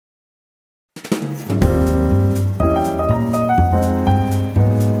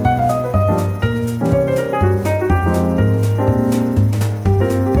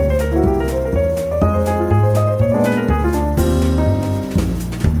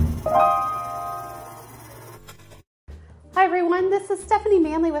this is Stephanie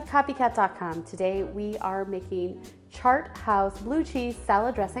Manley with Copycat.com. Today we are making Chart House blue cheese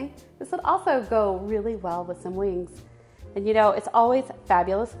salad dressing. This would also go really well with some wings. And you know, it's always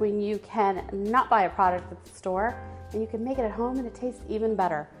fabulous when you can not buy a product at the store and you can make it at home and it tastes even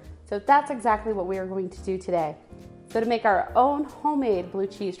better. So that's exactly what we are going to do today. So to make our own homemade blue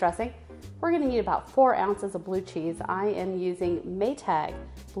cheese dressing, we're going to need about 4 ounces of blue cheese. I am using Maytag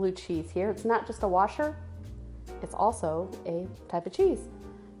blue cheese here. It's not just a washer, it's also a type of cheese.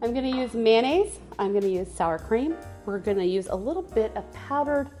 I'm going to use mayonnaise. I'm going to use sour cream. We're going to use a little bit of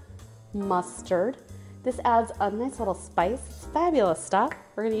powdered mustard. This adds a nice little spice. It's fabulous stuff.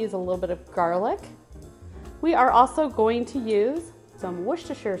 We're going to use a little bit of garlic. We are also going to use some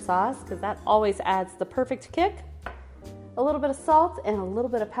Worcestershire sauce because that always adds the perfect kick. A little bit of salt and a little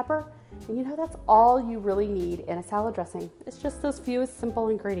bit of pepper. And you know, that's all you really need in a salad dressing. It's just those few simple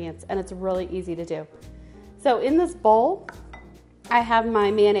ingredients and it's really easy to do. So in this bowl, I have my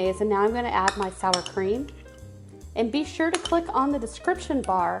mayonnaise and now I'm going to add my sour cream. And be sure to click on the description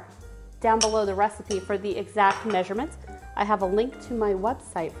bar down below the recipe for the exact measurements. I have a link to my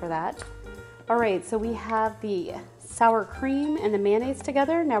website for that. All right, so we have the sour cream and the mayonnaise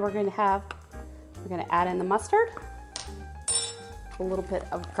together. Now we're going to add in the mustard, a little bit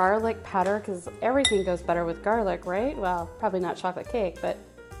of garlic powder because everything goes better with garlic, right? Well, probably not chocolate cake, but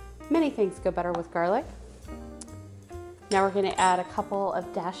many things go better with garlic. Now we're going to add a couple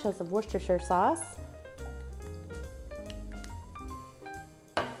of dashes of Worcestershire sauce.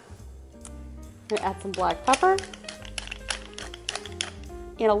 I'm going to add some black pepper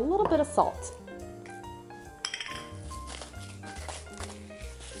and a little bit of salt.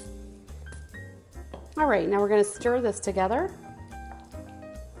 All right, now we're going to stir this together.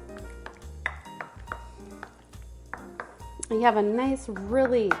 You have a nice,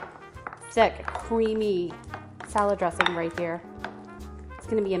 really thick, creamy salad dressing right here. It's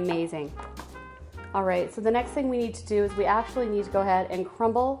going to be amazing. All right, so the next thing we need to do is we actually need to go ahead and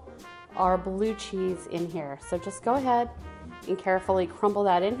crumble our blue cheese in here. So just go ahead and carefully crumble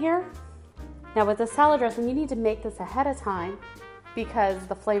that in here. Now with the salad dressing, you need to make this ahead of time because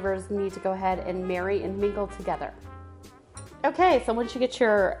the flavors need to go ahead and marry and mingle together. Okay, so once you get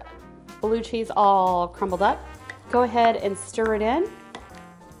your blue cheese all crumbled up, go ahead and stir it in.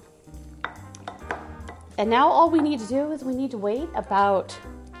 And now all we need to do is we need to wait about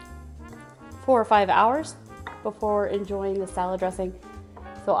 4 or 5 hours before enjoying the salad dressing.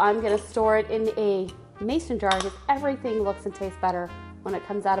 So I'm going to store it in a mason jar because everything looks and tastes better when it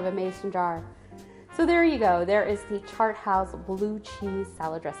comes out of a mason jar. So there you go. There is the Chart House blue cheese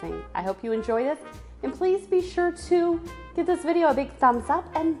salad dressing. I hope you enjoy this. And please be sure to give this video a big thumbs up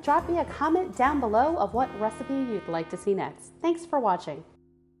and drop me a comment down below of what recipe you'd like to see next. Thanks for watching.